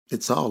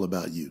It's all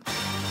about you.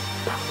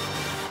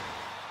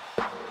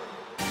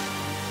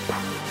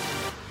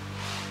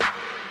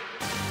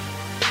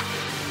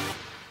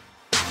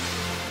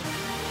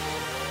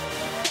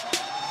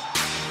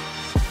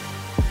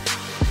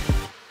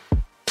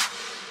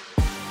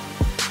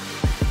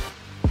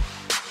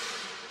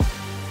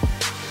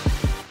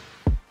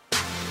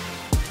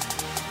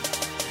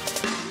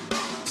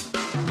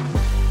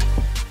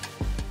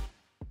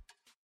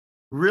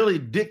 Really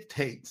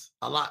dictates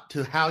a lot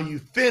to how you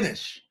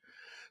finish.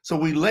 So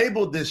we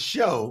labeled this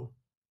show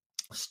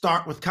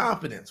Start with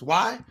Confidence.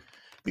 Why?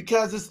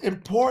 Because it's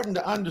important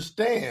to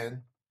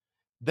understand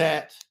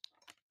that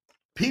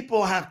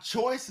people have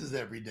choices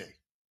every day.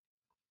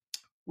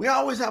 We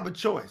always have a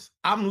choice.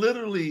 I'm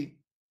literally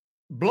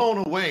blown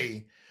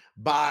away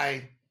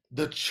by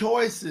the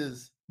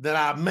choices that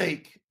I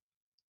make,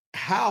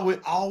 how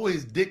it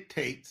always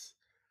dictates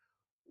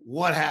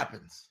what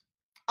happens.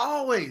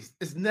 Always.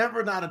 It's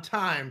never not a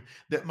time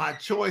that my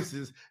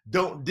choices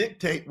don't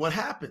dictate what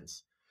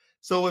happens.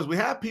 So as we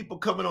have people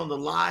coming on the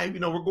live, we're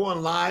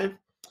going live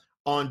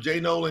on Jay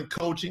Nolan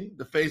Coaching,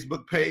 the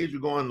Facebook page. We're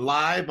going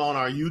live on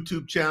our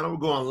YouTube channel. We're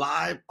going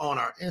live on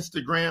our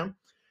Instagram.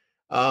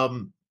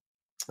 And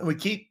we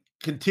keep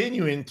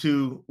continuing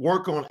to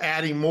work on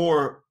adding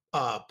more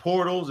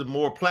portals and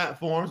more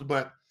platforms.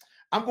 But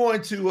I'm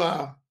going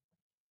to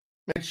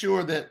make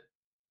sure that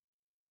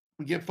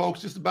we give folks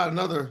just about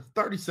another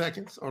 30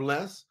 seconds or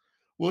less.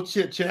 We'll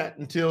chit chat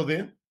until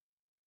then.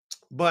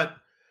 But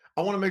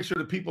I want to make sure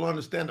that people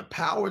understand the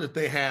power that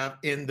they have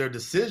in their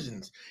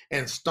decisions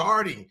and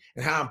starting,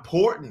 and how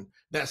important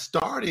that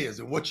start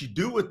is and what you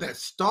do with that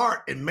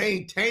start and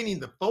maintaining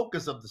the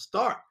focus of the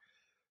start.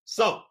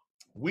 So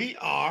we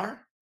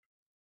are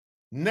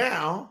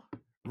now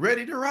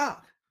ready to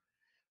rock.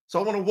 So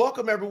I want to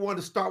welcome everyone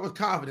to Start with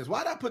Confidence.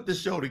 Why did I put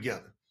this show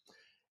together?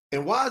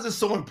 And why is this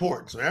so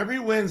important? So every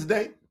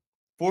Wednesday,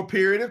 for a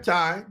period of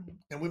time,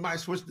 and we might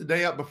switch the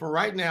day up, but for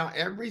right now,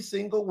 every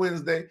single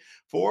Wednesday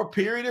for a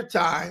period of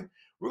time,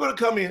 we're going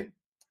to come in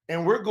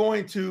and we're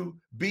going to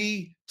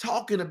be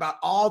talking about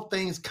all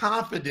things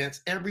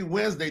confidence every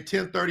Wednesday,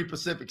 10:30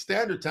 Pacific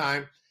Standard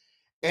Time,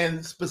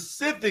 and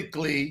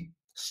specifically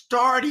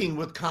starting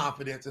with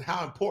confidence and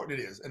how important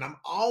it is. And I'm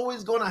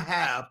always going to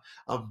have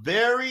a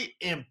very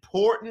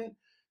important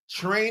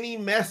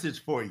training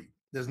message for you.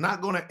 There's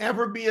not going to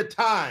ever be a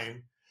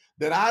time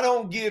that I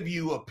don't give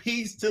you a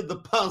piece to the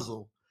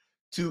puzzle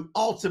to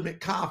ultimate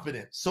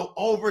confidence. So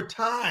over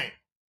time,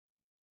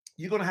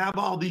 you're going to have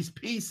all these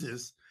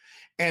pieces.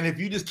 And if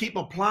you just keep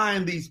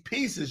applying these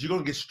pieces, you're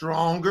going to get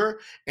stronger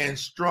and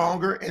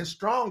stronger and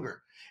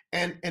stronger.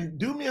 And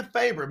do me a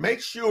favor, make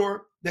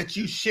sure that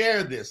you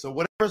share this. So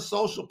whatever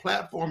social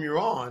platform you're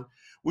on,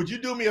 would you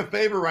do me a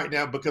favor right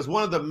now? Because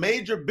one of the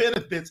major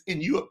benefits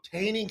in you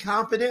obtaining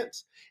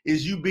confidence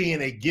is you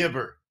being a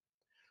giver.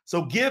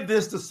 So give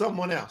this to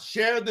someone else.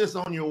 Share this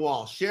on your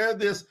wall. Share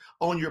this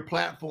on your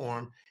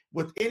platform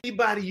with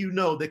anybody you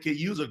know that could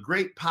use a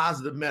great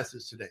positive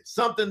message today,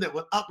 something that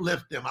will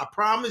uplift them. I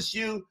promise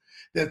you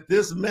that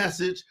this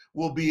message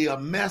will be a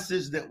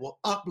message that will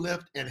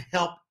uplift and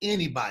help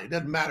anybody.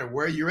 Doesn't matter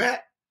where you're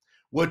at,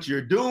 what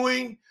you're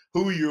doing,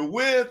 who you're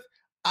with.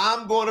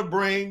 I'm going to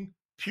bring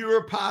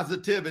pure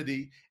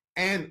positivity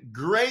and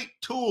great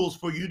tools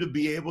for you to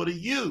be able to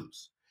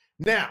use.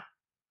 Now,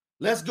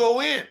 let's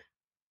go in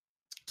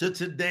to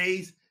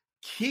today's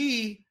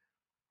key.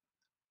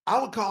 I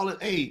would call it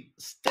a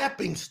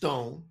stepping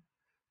stone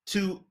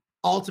to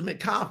ultimate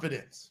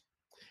confidence.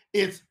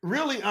 It's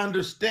really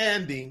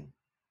understanding.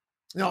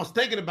 I was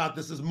thinking about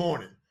this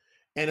morning,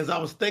 and as I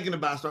was thinking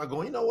about it, I started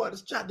going, you know what?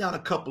 Let's jot down a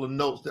couple of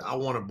notes that I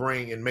want to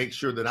bring and make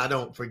sure that I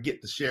don't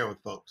forget to share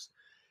with folks.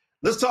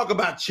 Let's talk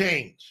about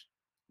change.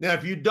 Now,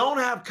 if you don't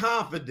have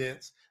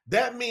confidence,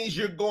 that means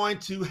you're going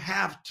to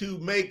have to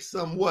make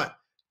some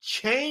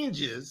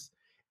changes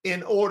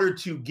in order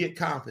to get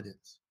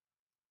confidence.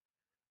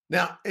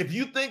 Now, if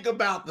you think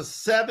about the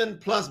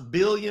 7+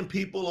 billion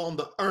people on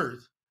the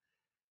earth,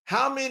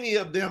 how many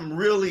of them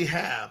really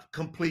have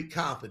complete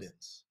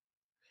confidence?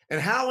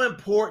 And how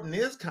important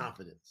is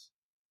confidence?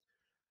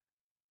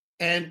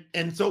 And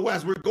so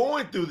as we're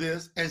going through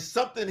this, and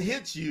something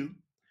hits you,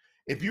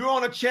 if you're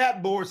on a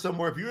chat board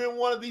somewhere, if you're in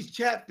one of these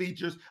chat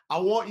features, I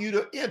want you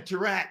to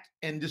interact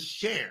and just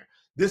share.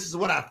 This is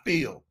what I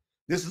feel.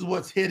 This is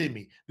what's hitting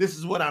me. This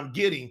is what I'm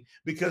getting,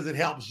 because it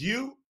helps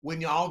you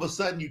when all of a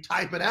sudden you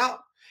type it out,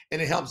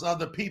 and it helps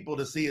other people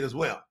to see it as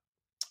well.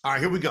 All right,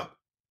 here we go.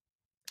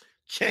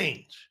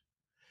 Change.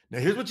 Now,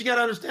 here's what you got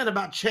to understand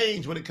about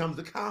change when it comes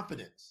to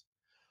confidence.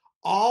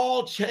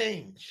 All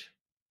change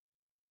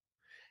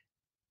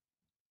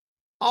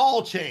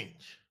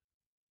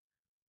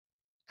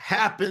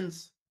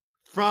happens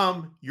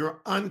from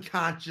your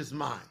unconscious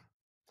mind.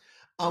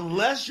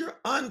 Unless your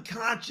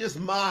unconscious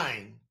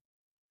mind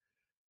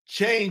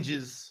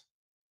changes,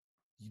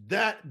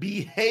 that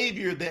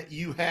behavior that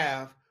you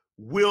have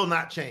will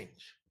not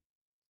change.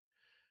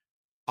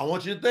 I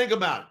want you to think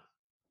about it.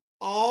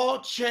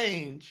 All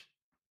change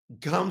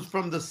comes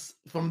from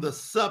the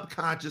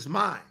subconscious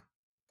mind.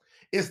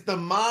 It's the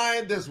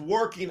mind that's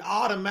working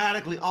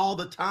automatically all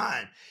the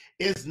time.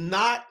 It's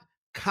not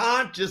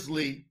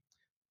consciously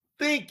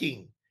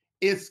thinking.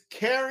 It's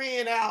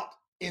carrying out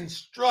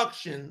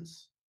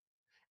instructions,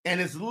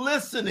 and it's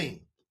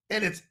listening,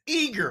 and it's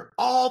eager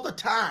all the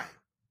time.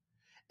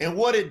 And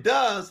what it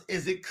does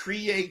is it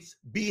creates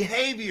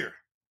behavior.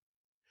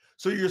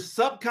 So your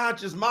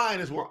subconscious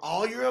mind is where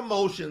all your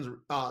emotions,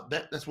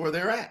 that's where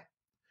they're at.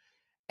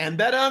 And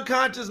that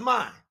unconscious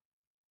mind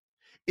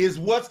is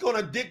what's going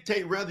to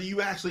dictate whether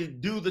you actually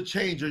do the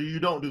change or you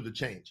don't do the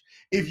change.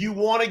 If you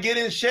want to get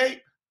in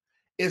shape,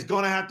 it's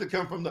going to have to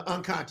come from the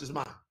unconscious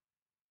mind.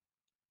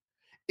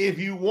 If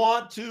you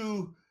want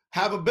to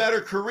have a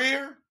better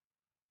career,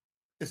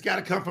 it's got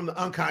to come from the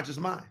unconscious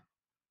mind.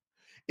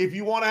 If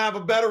you want to have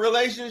a better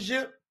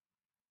relationship,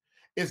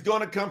 it's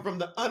going to come from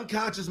the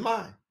unconscious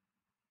mind.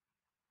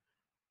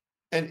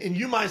 And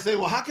you might say,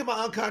 well, how can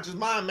my unconscious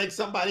mind make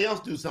somebody else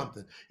do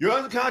something? Your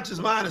unconscious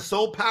mind is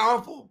so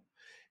powerful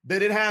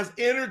that it has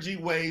energy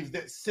waves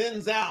that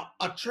sends out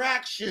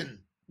attraction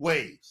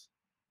waves.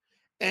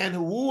 And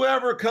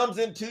whoever comes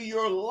into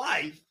your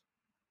life,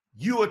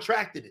 you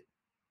attracted it.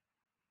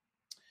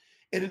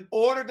 And in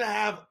order to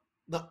have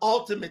the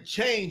ultimate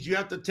change, you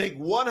have to take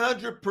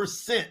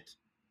 100%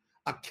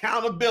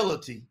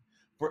 accountability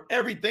for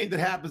everything that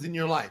happens in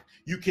your life.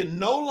 You can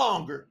no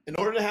longer, in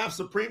order to have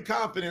supreme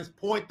confidence,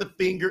 point the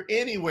finger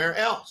anywhere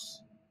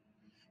else.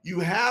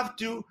 You have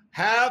to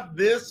have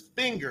this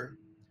finger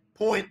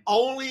point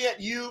only at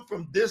you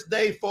from this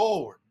day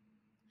forward.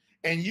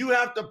 And you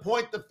have to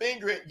point the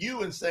finger at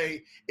you and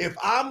say, if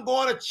I'm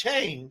going to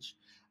change,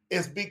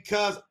 it's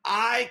because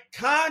I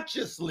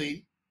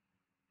consciously,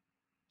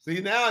 see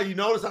now you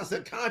notice I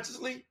said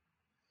consciously,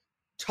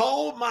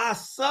 told my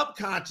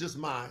subconscious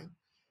mind,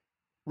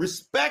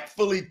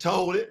 respectfully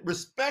told it,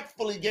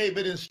 respectfully gave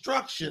it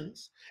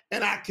instructions,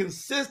 and I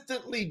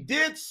consistently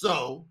did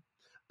so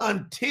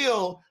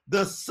until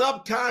the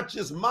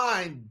subconscious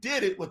mind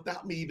did it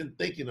without me even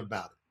thinking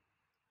about it.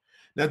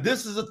 Now,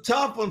 this is a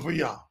tough one for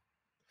y'all,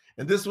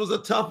 and this was a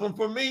tough one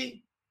for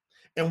me,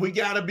 and we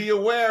got to be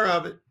aware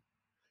of it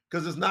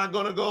because it's not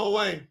going to go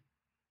away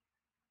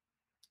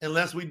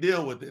unless we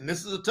deal with it, and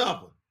this is a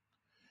tough one.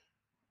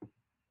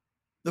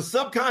 The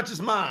subconscious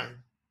mind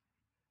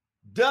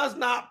does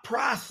not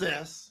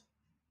process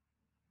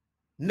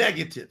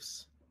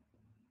negatives.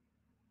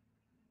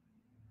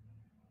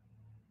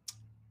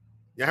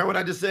 You heard what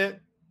I just said?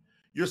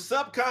 Your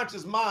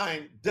subconscious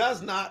mind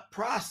does not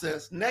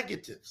process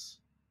negatives.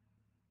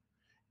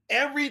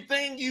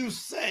 Everything you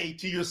say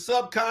to your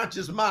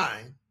subconscious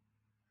mind,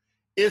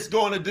 it's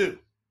going to do.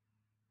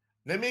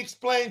 Let me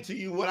explain to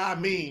you what I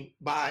mean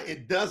by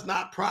it does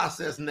not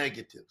process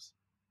negatives.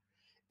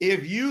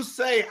 If you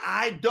say,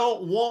 I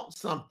don't want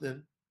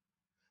something,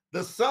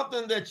 the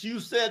something that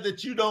you said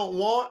that you don't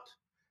want,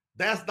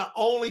 that's the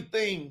only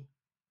thing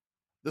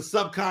the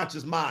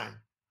subconscious mind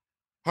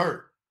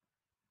heard.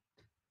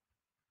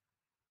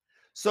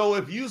 So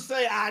if you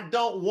say, I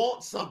don't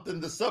want something,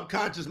 the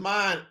subconscious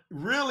mind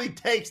really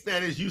takes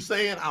that as you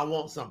saying, I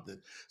want something.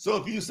 So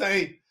if you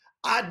say,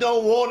 I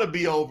don't want to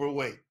be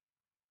overweight,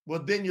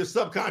 well, then your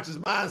subconscious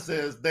mind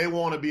says they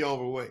want to be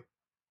overweight.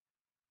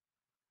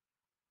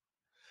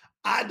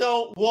 I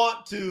don't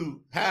want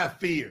to have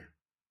fear.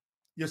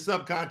 Your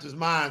subconscious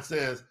mind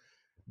says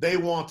they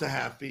want to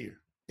have fear.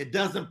 It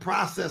doesn't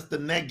process the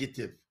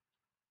negative.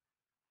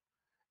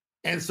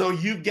 And so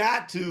you've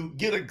got to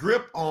get a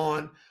grip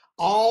on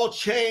all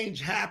change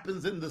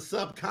happens in the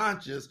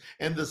subconscious,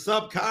 and the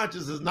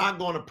subconscious is not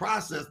going to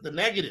process the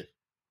negative.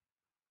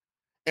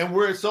 And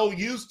we're so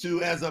used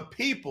to, as a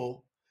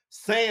people,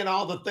 saying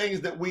all the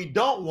things that we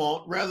don't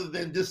want rather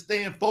than just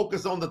staying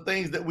focused on the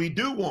things that we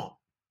do want.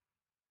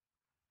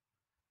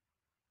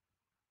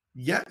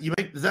 Yeah,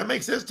 does that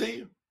make sense to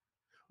you?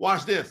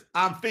 Watch this.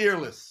 I'm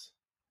fearless.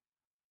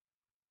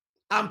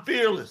 I'm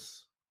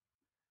fearless.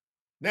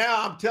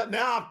 Now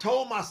I've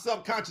told my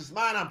subconscious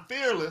mind I'm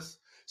fearless,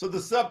 so the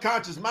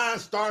subconscious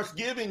mind starts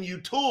giving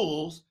you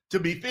tools to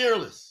be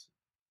fearless.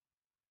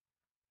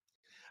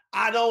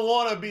 I don't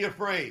want to be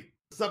afraid.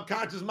 The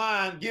subconscious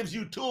mind gives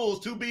you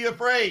tools to be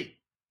afraid.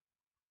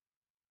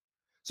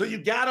 So you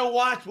got to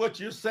watch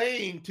what you're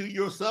saying to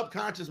your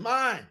subconscious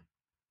mind.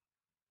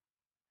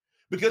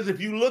 Because if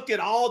you look at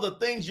all the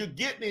things you're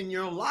getting in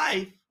your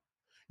life,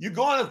 you're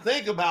going to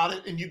think about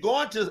it and you're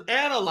going to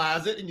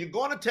analyze it and you're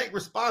going to take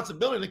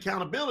responsibility and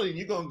accountability and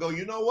you're going to go,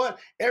 you know what?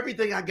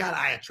 Everything I got,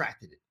 I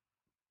attracted it.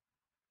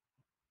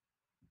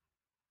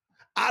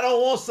 I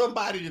don't want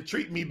somebody to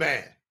treat me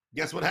bad.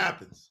 Guess what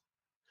happens?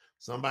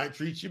 Somebody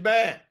treats you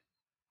bad.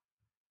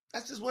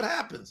 That's just what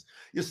happens.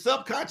 Your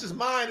subconscious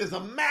mind is a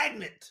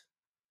magnet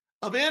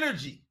of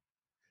energy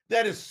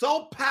that is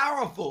so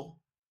powerful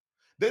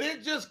that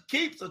it just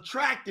keeps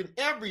attracting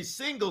every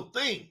single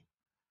thing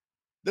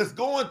that's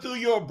going through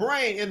your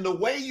brain, and the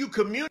way you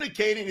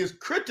communicating is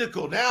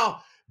critical.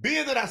 Now,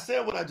 being that I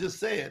said what I just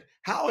said,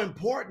 how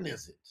important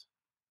is it?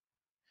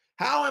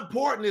 How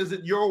important is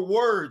it your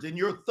words and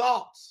your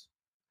thoughts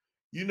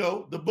You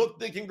know, the book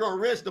Think and Grow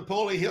Rich,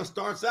 Napoleon Hill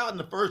starts out in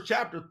the first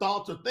chapter,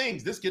 thoughts are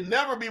things. This can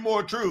never be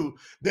more true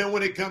than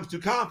when it comes to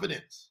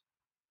confidence.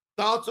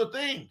 Thoughts are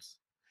things.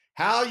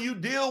 How you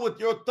deal with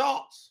your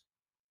thoughts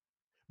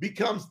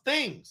becomes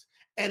things.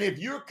 And if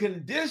you're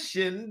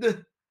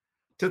conditioned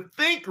to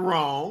think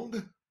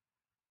wrong,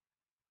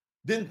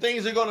 then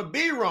things are going to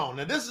be wrong.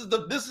 Now, this is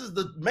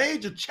the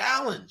major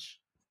challenge,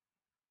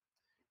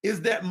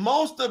 is that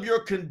most of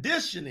your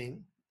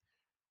conditioning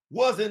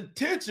was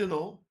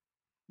intentional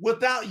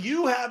without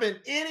you having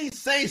any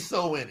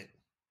say-so in it.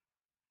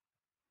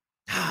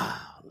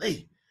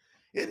 Golly.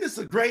 Isn't this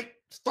a great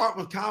Start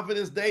with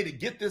Confidence day to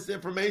get this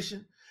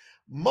information?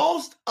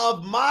 Most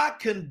of my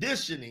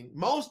conditioning,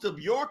 most of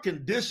your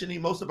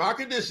conditioning, most of our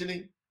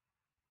conditioning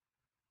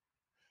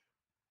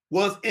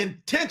was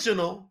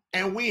intentional,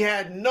 and we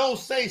had no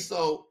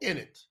say-so in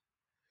it.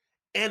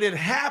 And it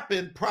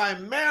happened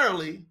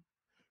primarily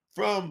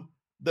from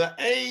the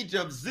age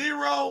of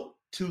 0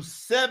 to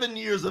 7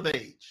 years of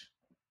age.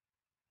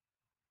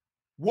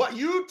 What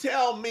you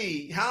tell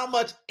me how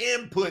much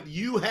input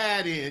you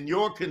had in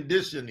your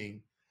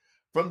conditioning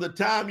from the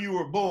time you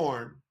were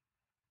born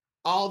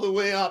all the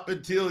way up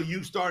until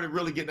you started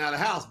really getting out of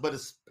the house, but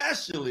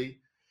especially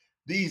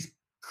these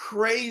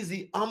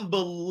crazy,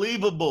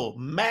 unbelievable,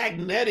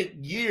 magnetic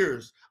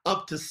years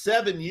up to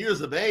 7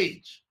 years of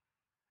age.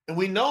 And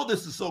we know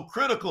this is so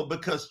critical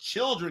because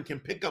children can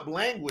pick up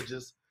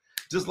languages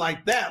just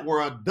like that,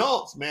 where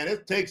adults, man,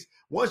 it takes,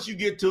 once you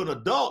get to an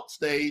adult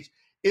stage,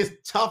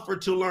 it's tougher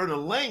to learn a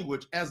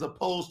language as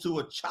opposed to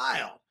a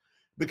child,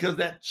 because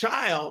that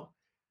child,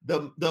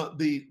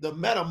 the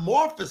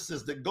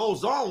metamorphosis that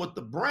goes on with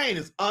the brain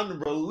is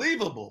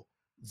unbelievable.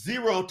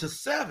 0 to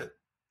 7.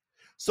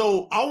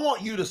 So I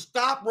want you to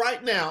stop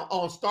right now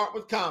on Start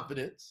with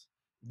Confidence,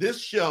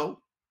 this show,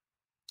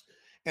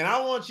 and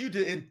I want you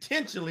to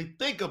intentionally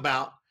think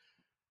about,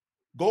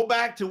 go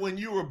back to when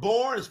you were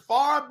born, as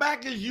far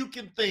back as you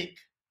can think,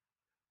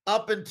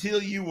 up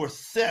until you were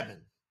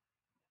 7.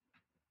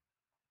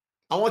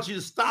 I want you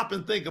to stop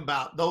and think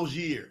about those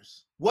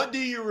years. What do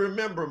you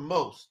remember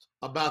most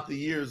about the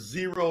years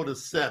 0 to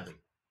 7?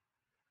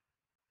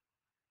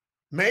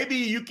 Maybe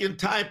you can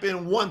type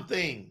in one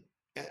thing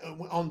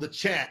on the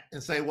chat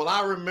and say, well,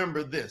 I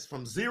remember this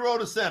from 0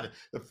 to 7.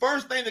 The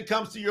first thing that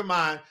comes to your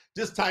mind,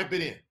 just type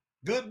it in.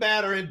 Good,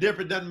 bad, or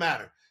indifferent, doesn't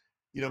matter.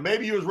 You know,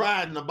 maybe you was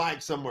riding a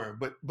bike somewhere,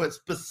 but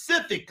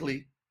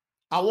specifically,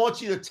 I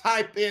want you to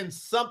type in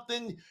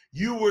something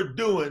you were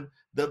doing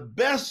the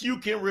best you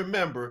can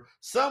remember,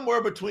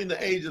 somewhere between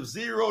the age of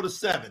 0 to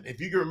 7.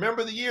 If you can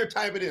remember the year,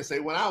 type it in.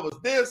 Say, when I was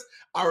this,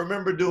 I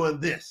remember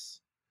doing this.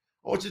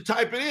 I want you to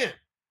type it in.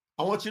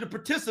 I want you to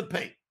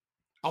participate.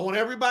 I want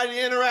everybody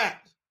to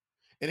interact.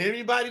 And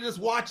anybody that's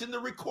watching the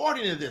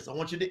recording of this, I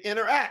want you to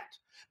interact.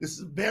 This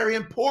is very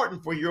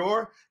important for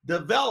your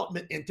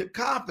development into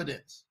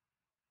confidence.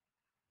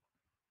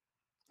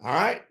 All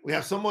right, we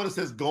have someone that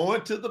says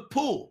going to the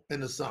pool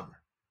in the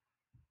summer.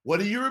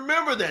 What do you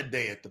remember that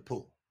day at the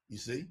pool? You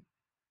see?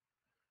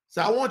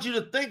 So I want you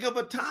to think of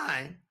a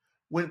time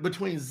when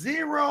between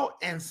 0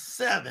 and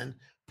 7,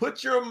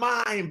 put your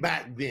mind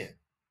back then.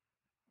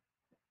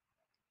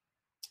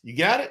 You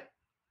got it?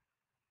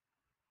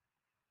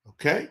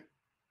 Okay.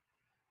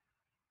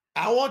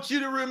 I want you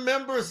to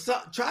remember,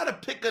 try to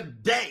pick a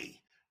day.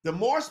 The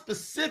more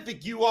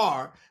specific you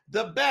are,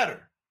 the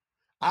better.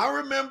 I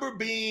remember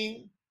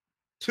being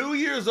 2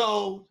 years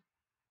old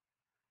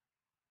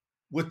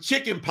with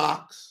chicken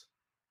pox,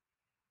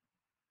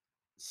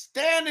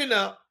 standing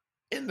up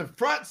in the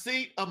front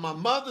seat of my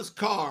mother's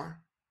car,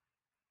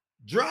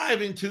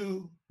 driving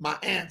to my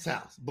aunt's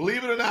house.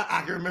 Believe it or not,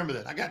 I can remember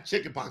that. I got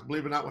chicken pox,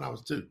 believe it or not, when I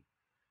was 2.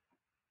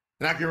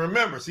 And I can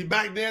remember, see,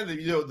 back then, the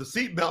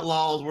seatbelt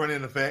laws weren't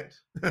in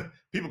effect.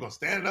 People gonna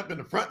stand up in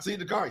the front seat of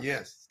the car.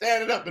 Yes,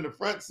 standing up in the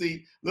front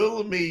seat,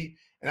 little me.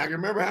 And I can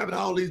remember having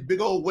all these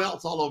big old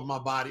welts all over my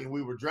body. And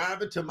we were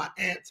driving to my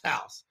aunt's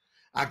house.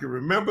 I can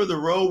remember the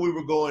road we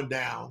were going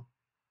down.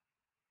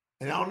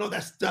 And I don't know,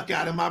 that stuck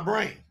out in my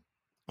brain.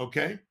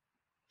 Okay.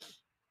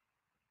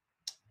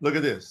 Look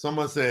at this.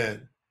 Someone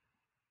said,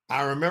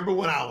 I remember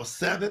when I was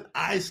 7,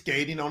 ice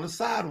skating on the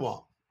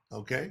sidewalk.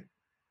 Okay.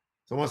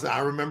 Someone said, I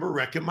remember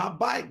wrecking my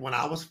bike when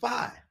I was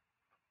 5.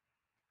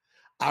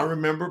 I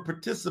remember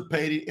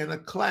participating in a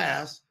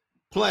class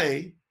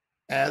play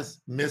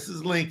as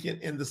Mrs. Lincoln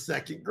in the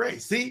 2nd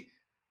grade. See,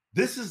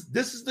 this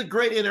is the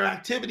great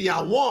interactivity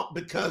I want,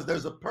 because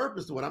there's a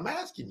purpose to what I'm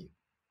asking you.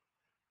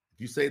 If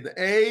you say the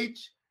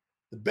age,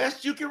 the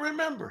best you can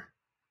remember,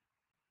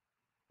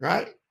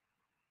 right?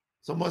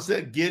 Someone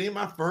said getting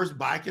my first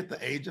bike at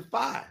the age of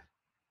 5.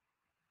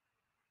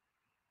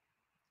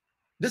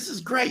 This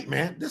is great,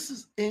 man. This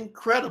is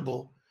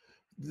incredible.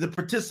 The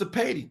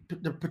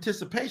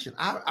participation.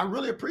 I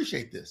really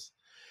appreciate this.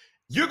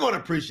 You're going to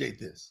appreciate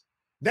this.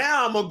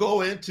 Now I'm going to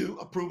go into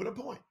a proving a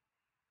point,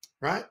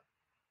 right?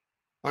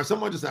 Or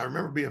someone just said, I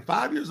remember being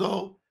 5 years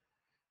old,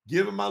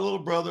 giving my little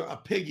brother a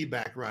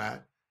piggyback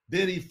ride.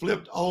 Then he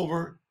flipped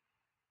over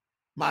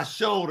my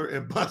shoulder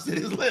and busted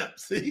his lip.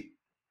 See?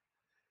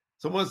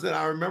 Someone said,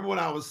 I remember when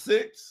I was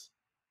 6.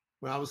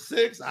 When I was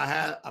 6, I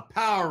had a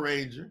Power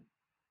Ranger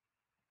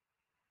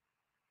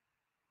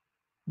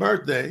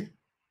birthday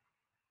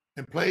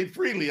and played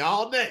freely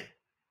all day.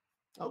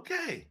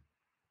 Okay.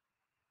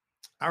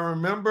 I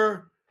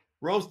remember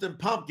roasting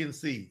pumpkin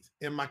seeds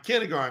in my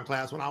kindergarten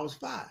class when I was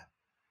 5.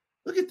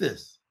 Look at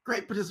this.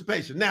 Great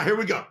participation. Now, here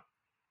we go.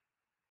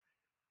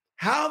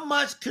 How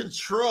much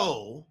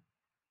control,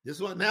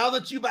 this one, now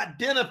that you've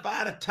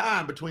identified a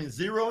time between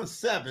 0 and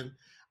 7,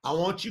 I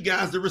want you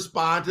guys to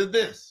respond to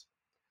this.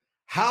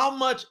 How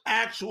much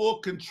actual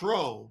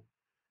control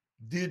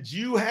did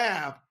you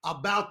have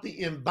about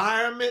the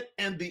environment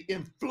and the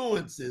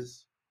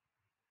influences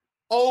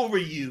over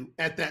you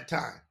at that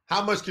time?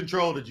 How much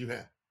control did you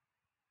have?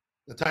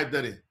 Now type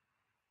that in.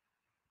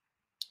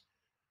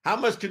 How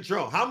much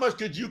control? How much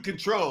could you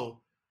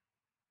control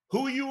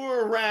who you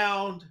were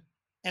around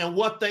and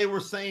what they were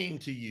saying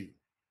to you?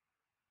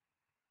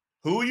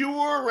 Who you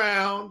were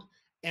around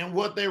and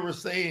what they were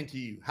saying to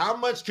you. How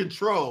much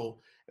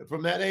control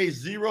from that age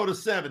 0 to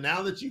 7,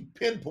 now that you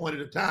pinpointed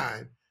a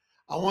time,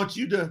 I want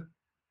you to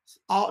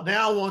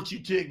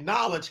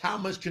acknowledge how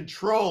much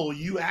control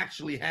you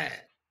actually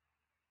had.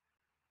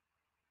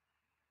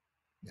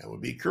 That would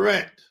be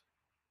correct.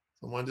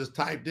 Someone just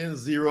typed in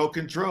 0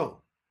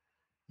 control.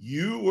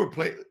 You were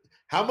playing.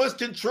 How much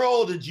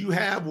control did you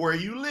have where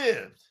you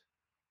lived?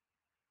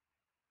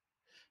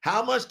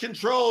 How much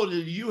control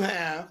did you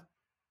have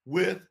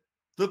with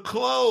the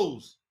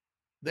clothes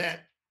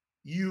that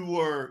you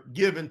were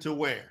given to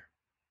wear?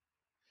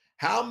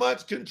 How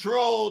much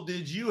control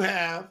did you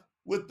have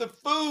with the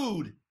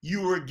food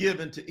you were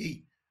given to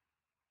eat?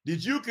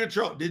 Did you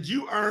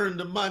earn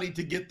the money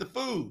to get the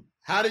food?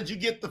 How did you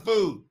get the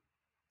food?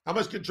 How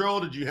much control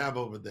did you have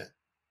over that?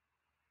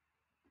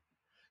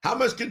 How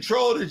much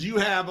control did you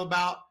have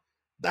about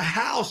the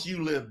house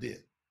you lived in?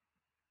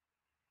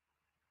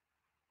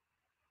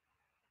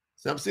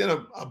 So I'm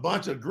seeing a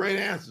bunch of great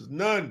answers.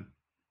 None.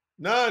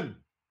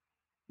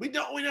 We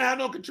don't have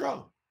no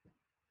control.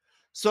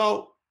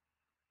 So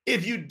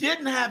if you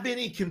didn't have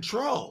any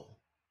control,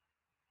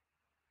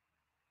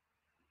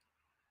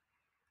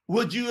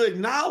 would you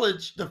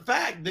acknowledge the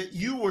fact that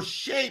you were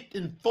shaped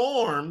and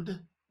formed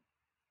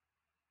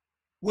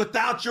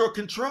without your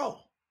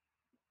control?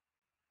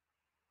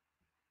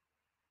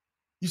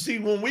 You see,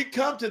 when we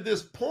come to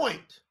this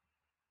point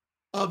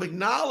of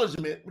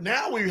acknowledgement,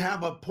 now we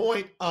have a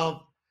point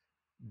of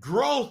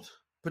growth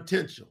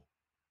potential.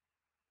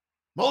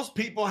 Most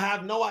people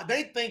have no idea.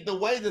 They think the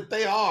way that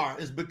they are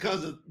is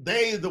because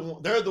they're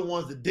the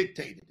ones that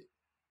dictated it.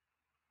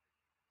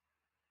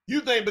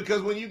 You think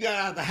because when you got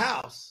out of the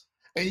house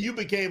and you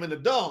became an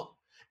adult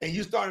and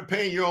you started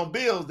paying your own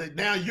bills, that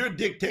now you're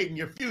dictating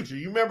your future.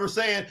 You remember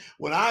saying,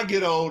 when I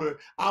get older,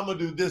 I'm going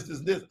to do this.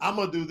 I'm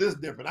going to do this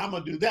different. I'm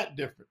going to do that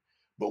different.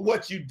 But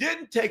what you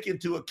didn't take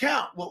into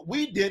account,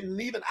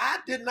 I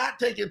did not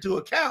take into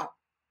account,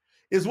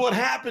 is what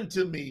happened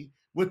to me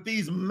with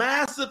these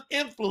massive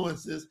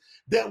influences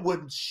that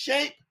would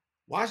shape,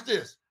 watch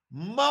this,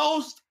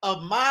 most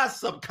of my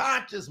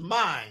subconscious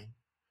mind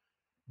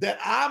that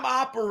I'm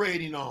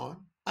operating on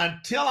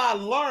until I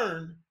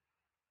learn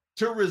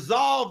to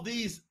resolve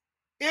these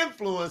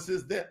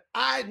influences that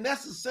I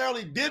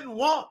necessarily didn't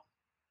want.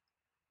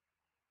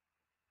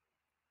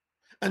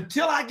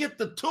 Until I get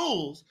the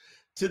tools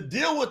to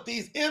deal with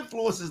these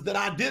influences that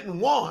I didn't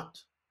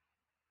want,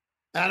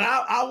 and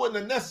I wouldn't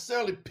have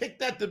necessarily picked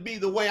that to be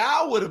the way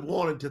I would have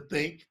wanted to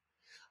think,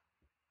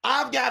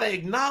 I've got to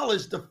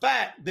acknowledge the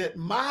fact that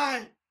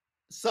my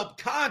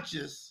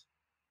subconscious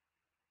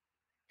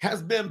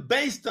has been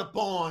based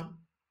upon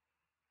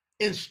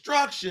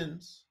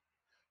instructions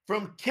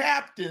from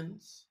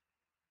captains,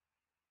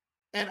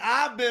 and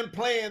I've been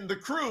playing the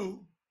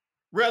crew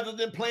rather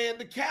than playing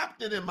the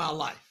captain in my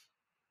life.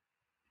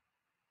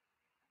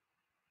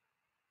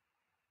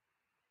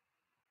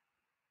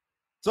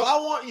 So I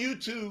want you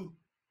to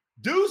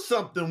do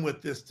something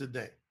with this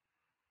today.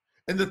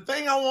 And the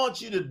thing I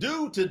want you to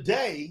do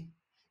today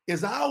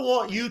is I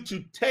want you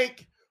to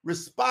take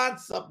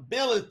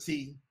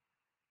responsibility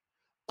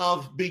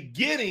of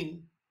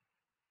beginning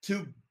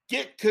to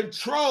get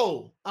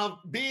control of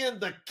being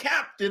the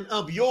captain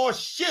of your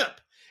ship.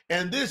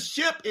 And this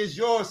ship is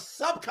your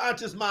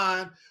subconscious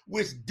mind,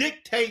 which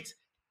dictates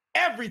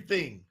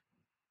everything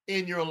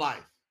in your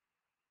life.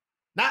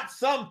 Not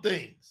some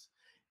things.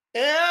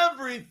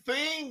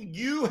 Everything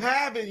you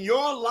have in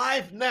your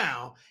life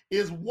now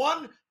is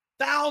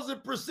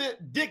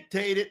 1,000%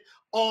 dictated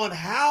on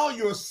how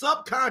your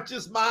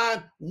subconscious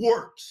mind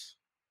works.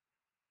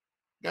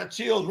 Got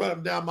chills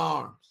running down my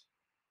arms.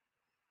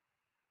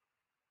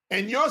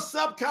 And your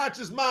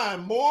subconscious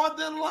mind, more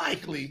than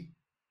likely,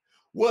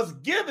 was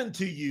given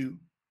to you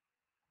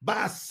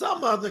by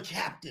some other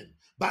captain,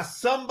 by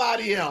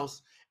somebody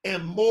else,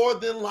 and more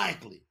than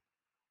likely,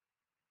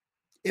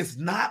 it's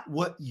not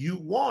what you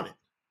wanted.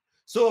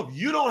 So if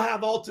you don't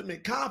have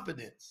ultimate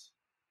confidence,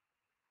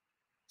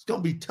 it's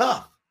going to be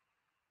tough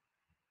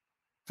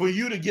for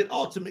you to get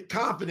ultimate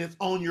confidence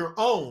on your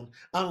own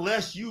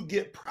unless you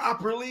get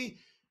properly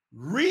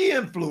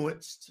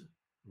re-influenced,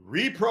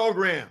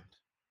 reprogrammed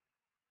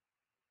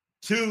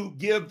to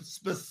give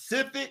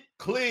specific,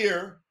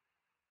 clear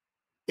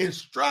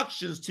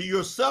instructions to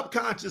your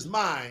subconscious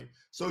mind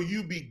so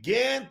you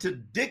begin to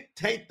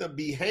dictate the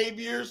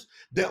behaviors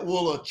that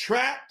will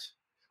attract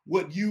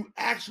what you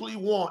actually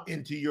want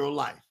into your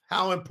life.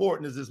 How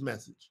important is this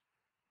message?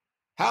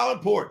 How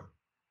important?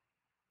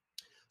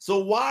 So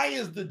why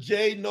is the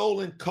Jay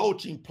Nolan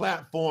coaching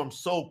platform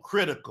so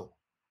critical?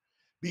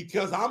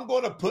 Because I'm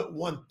going to put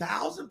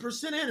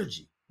 1,000%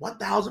 energy,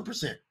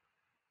 1,000%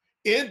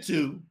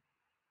 into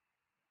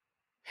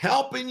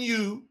helping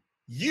you,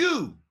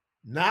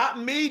 not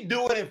me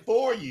doing it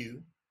for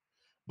you,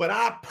 but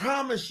I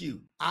promise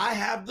you, I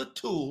have the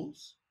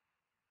tools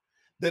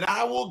that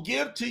I will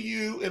give to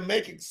you and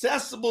make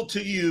accessible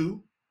to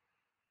you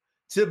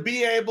to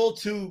be able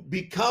to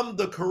become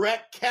the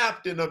correct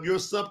captain of your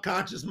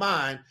subconscious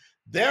mind,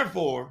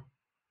 therefore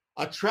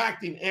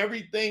attracting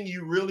everything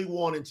you really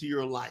want into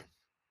your life,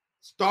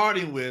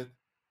 starting with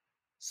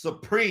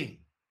supreme,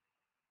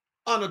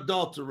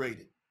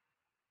 unadulterated,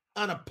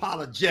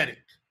 unapologetic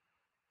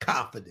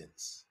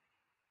confidence.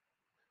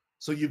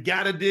 So you've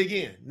got to dig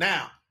in.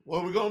 Now,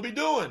 what we're going to be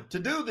doing to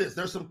do this,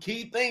 there's some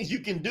key things you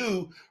can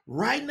do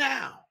right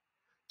now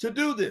to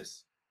do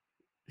this.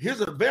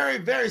 Here's a very,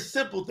 very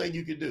simple thing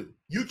you can do.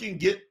 You can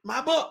get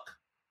my book,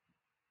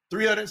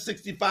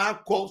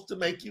 365 Quotes to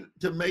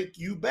Make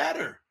You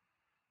Better.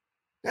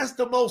 That's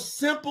the most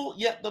simple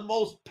yet the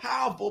most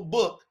powerful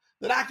book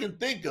that I can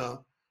think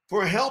of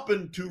for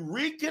helping to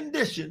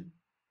recondition,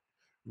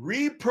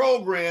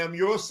 reprogram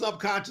your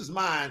subconscious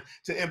mind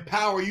to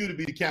empower you to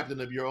be the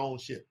captain of your own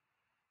ship.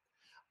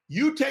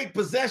 You take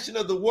possession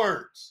of the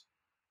words.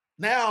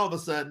 Now, all of a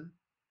sudden,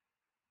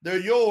 they're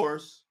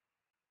yours.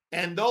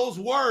 And those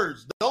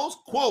words, those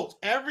quotes,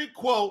 every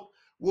quote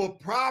will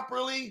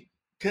properly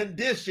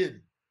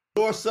condition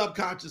your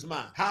subconscious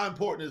mind. How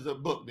important is a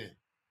book then?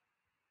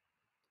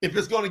 If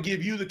it's going to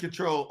give you the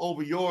control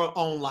over your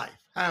own life,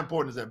 how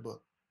important is that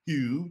book?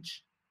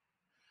 Huge.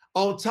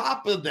 On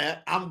top of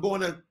that, I'm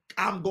going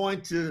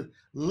to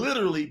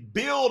literally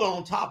build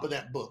on top of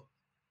that book.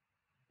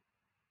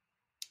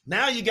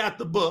 Now you got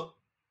the book.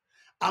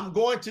 I'm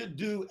going to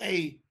do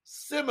a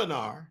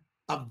seminar,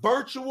 a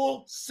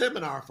virtual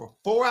seminar for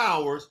 4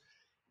 hours.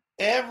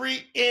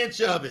 Every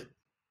inch of it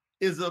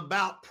is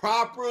about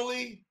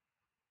properly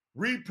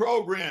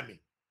reprogramming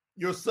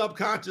your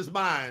subconscious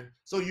mind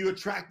so you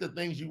attract the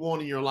things you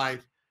want in your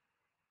life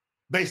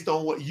based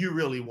on what you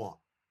really want.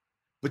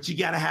 But you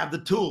got to have the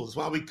tools. That's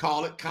why we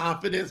call it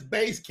Confidence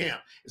Base Camp.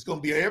 It's going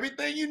to be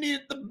everything you need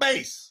at the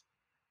base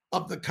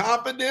of the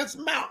confidence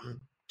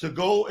mountain to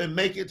go and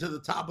make it to the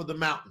top of the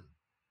mountain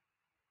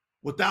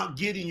without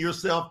getting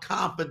yourself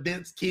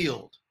confidence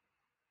killed.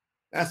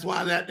 That's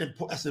why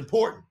that's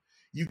important.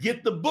 You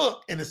get the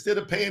book, and instead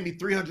of paying me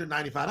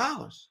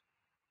 $395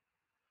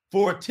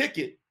 for a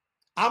ticket,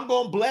 I'm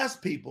going to bless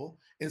people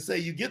and say,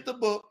 you get the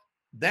book,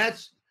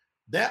 that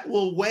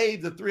will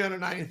waive the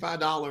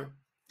 $395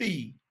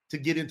 fee to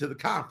get into the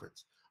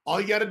conference.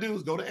 All you got to do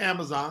is go to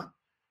Amazon.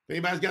 If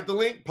anybody's got the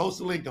link, post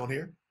the link on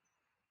here.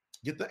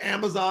 Get the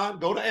Amazon,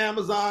 go to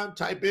Amazon,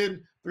 type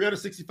in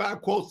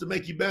 365 Quotes to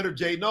Make You Better,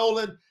 Jay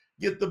Nolan,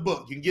 get the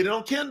book. You can get it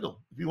on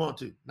Kindle if you want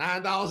to,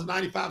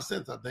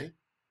 $9.95, I think.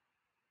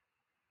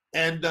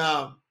 And,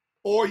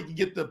 or you can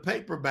get the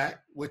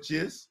paperback, which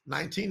is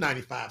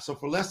 $19.95. So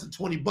for less than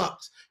 $20,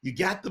 you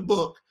got the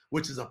book,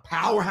 which is a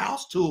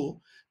powerhouse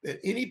tool that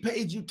any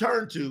page you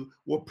turn to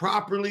will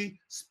properly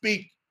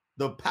speak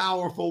the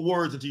powerful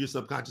words into your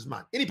subconscious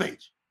mind. Any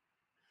page.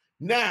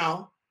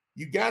 Now,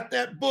 you got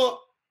that book.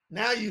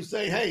 Now you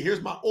say, hey,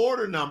 here's my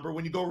order number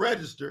when you go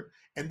register,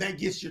 and that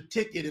gets your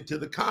ticket into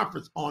the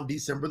conference on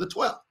December the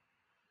 12th.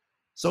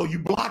 So you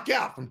block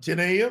out from 10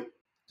 a.m.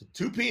 to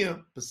 2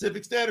 p.m.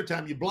 Pacific Standard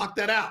Time. You block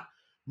that out.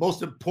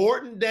 Most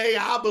important day,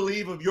 I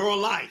believe, of your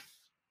life.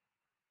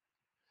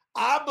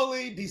 I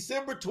believe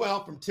December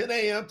 12th from 10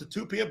 a.m. to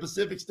 2 p.m.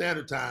 Pacific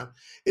Standard Time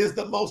is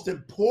the most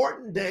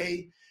important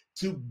day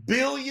to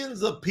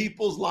billions of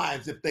people's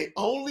lives. If they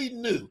only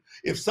knew,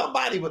 if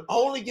somebody would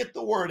only get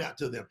the word out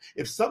to them,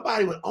 if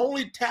somebody would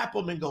only tap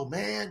them and go,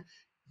 man,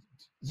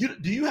 do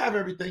you have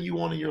everything you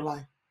want in your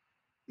life?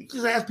 You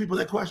just ask people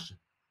that question.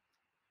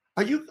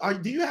 Do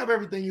you have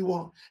everything you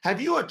want? Have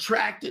you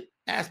attracted,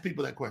 ask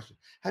people that question.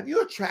 Have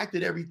you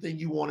attracted everything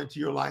you want into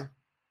your life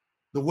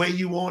the way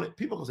you want it?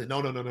 People are going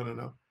to say,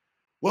 no.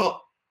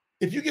 Well,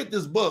 if you get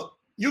this book,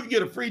 you can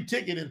get a free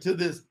ticket into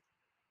this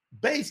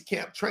base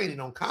camp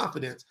training on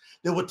confidence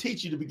that will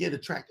teach you to begin to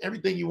attract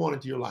everything you want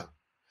into your life.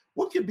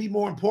 What could be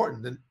more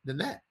important than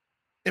that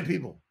in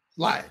people's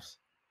lives?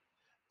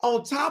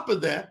 On top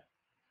of that,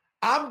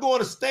 I'm going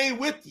to stay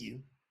with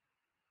you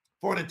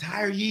for an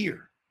entire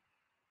year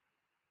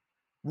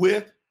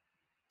with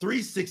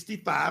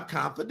 365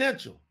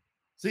 Confidential.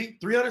 See,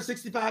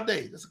 365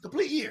 days. That's a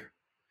complete year.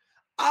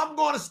 I'm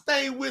going to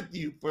stay with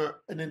you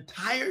for an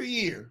entire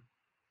year,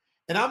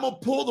 and I'm going to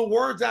pull the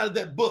words out of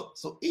that book.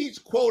 So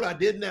each quote I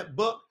did in that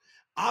book,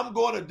 I'm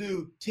going to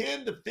do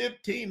 10 to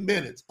 15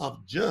 minutes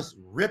of just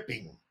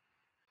ripping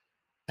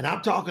And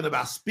I'm talking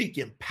about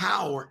speaking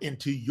power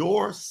into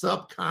your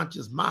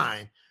subconscious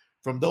mind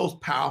from those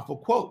powerful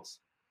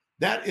quotes.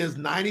 That is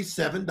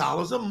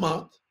 $97 a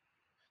month.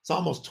 It's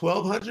almost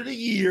 $1,200 a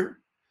year.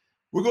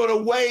 We're going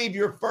to waive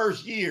your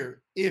first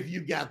year if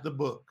you got the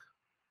book.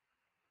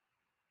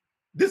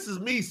 This is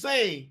me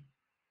saying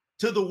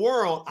to the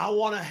world, I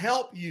want to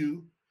help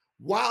you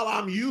while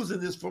I'm using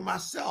this for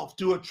myself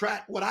to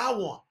attract what I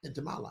want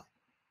into my life.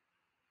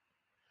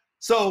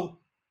 So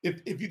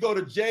if you go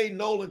to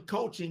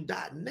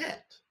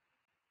jnolancoaching.net,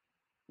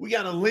 we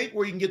got a link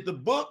where you can get the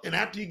book. And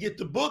after you get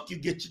the book, you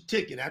get your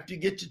ticket. After you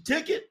get your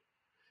ticket,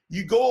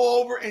 you go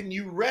over and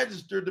you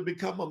register to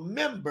become a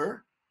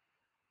member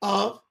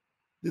of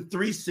the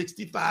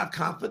 365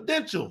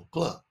 Confidential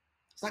Club.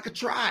 It's like a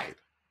tribe.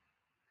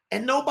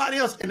 And nobody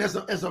else, and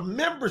as a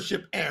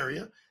membership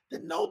area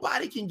that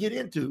nobody can get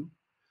into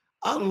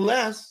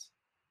unless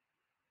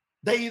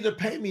they either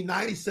pay me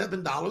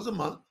 $97 a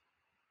month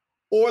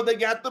or they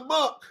got the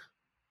book.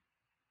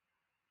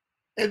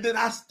 And then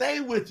I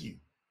stay with you.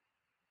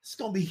 It's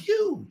going to be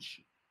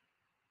huge.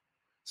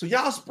 So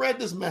y'all spread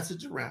this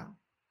message around.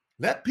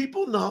 Let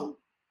people know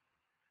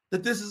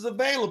that this is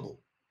available.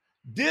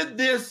 Did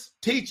this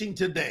teaching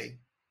today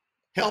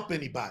help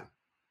anybody?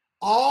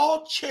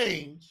 All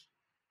change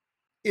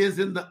is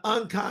in the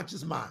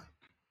unconscious mind.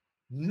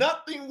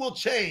 Nothing will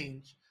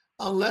change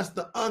unless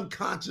the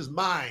unconscious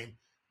mind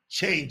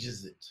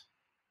changes it.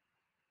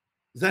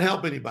 Does that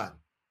help anybody?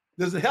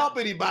 Does it help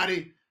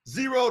anybody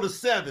 0 to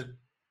 7?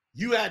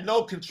 You had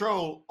no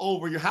control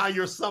over how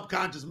your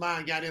subconscious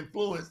mind got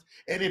influenced.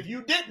 And if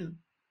you didn't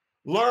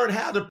learn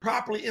how to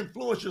properly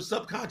influence your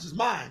subconscious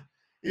mind,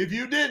 if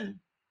you didn't,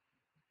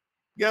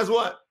 guess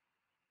what?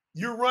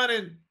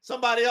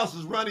 Somebody else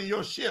is running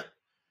your ship.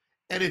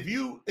 And if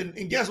you,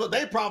 and guess what?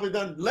 They probably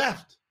done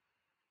left.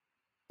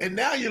 And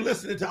now you're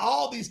listening to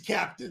all these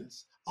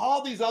captains,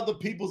 all these other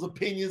people's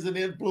opinions and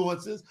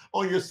influences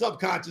on your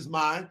subconscious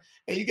mind.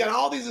 And you got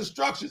all these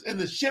instructions and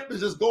the ship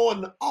is just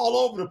going all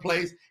over the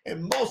place.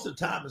 And most of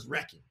the time it's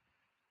wrecking.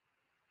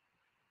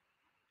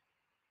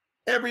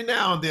 Every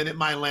now and then it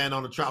might land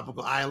on a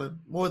tropical island.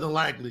 More than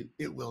likely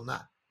it will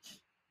not.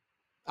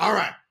 All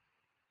right.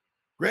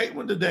 Great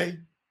one today.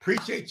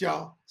 Appreciate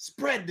y'all.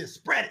 Spread this,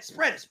 spread it,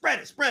 spread it, spread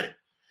it, spread it.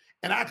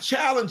 And I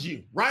challenge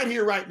you right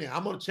here, right now.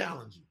 I'm going to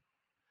challenge you.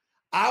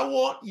 I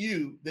want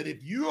you that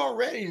if you are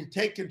ready to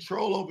take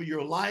control over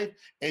your life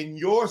and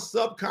your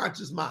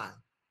subconscious mind,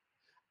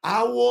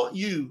 I want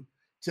you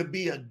to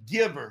be a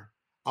giver.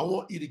 I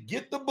want you to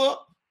get the book.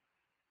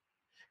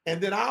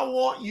 And then I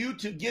want you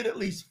to get at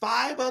least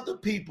 5 other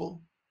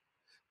people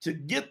to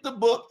get the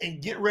book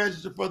and get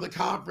registered for the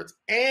conference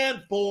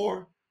and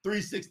for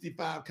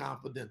 365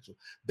 Confidential.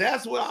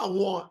 That's what I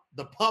want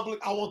the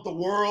public, I want the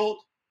world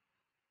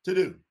to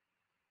do.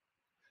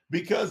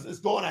 Because it's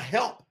going to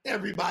help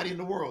everybody in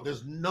the world.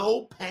 There's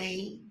no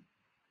pain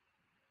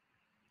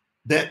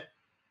that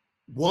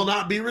will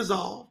not be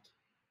resolved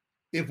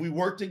if we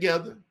work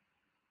together.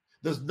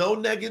 There's no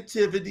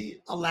negativity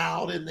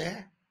allowed in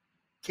that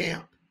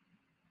camp,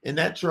 in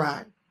that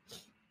tribe.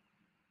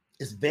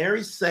 It's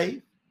very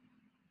safe.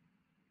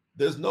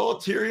 There's no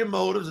ulterior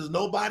motives. There's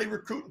nobody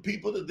recruiting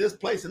people to this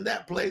place and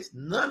that place.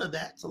 None of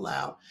that's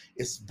allowed.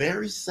 It's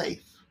very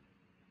safe.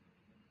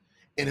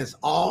 And it's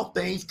all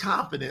things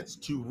confidence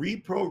to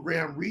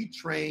reprogram,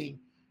 retrain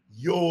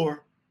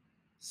your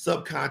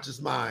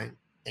subconscious mind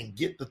and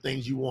get the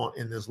things you want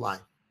in this life.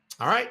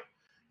 All right.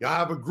 Y'all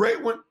have a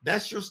great one.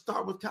 That's your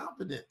Start with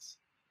Confidence.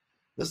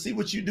 Let's see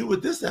what you do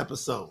with this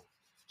episode.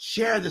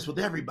 Share this with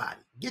everybody.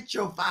 Get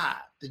your 5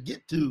 to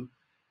get to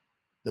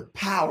the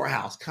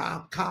powerhouse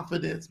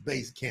confidence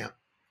base camp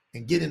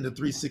and get into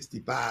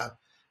 365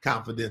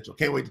 Confidential.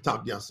 Can't wait to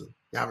talk to y'all soon.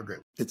 Y'all have a great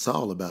one. It's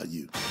all about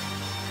you.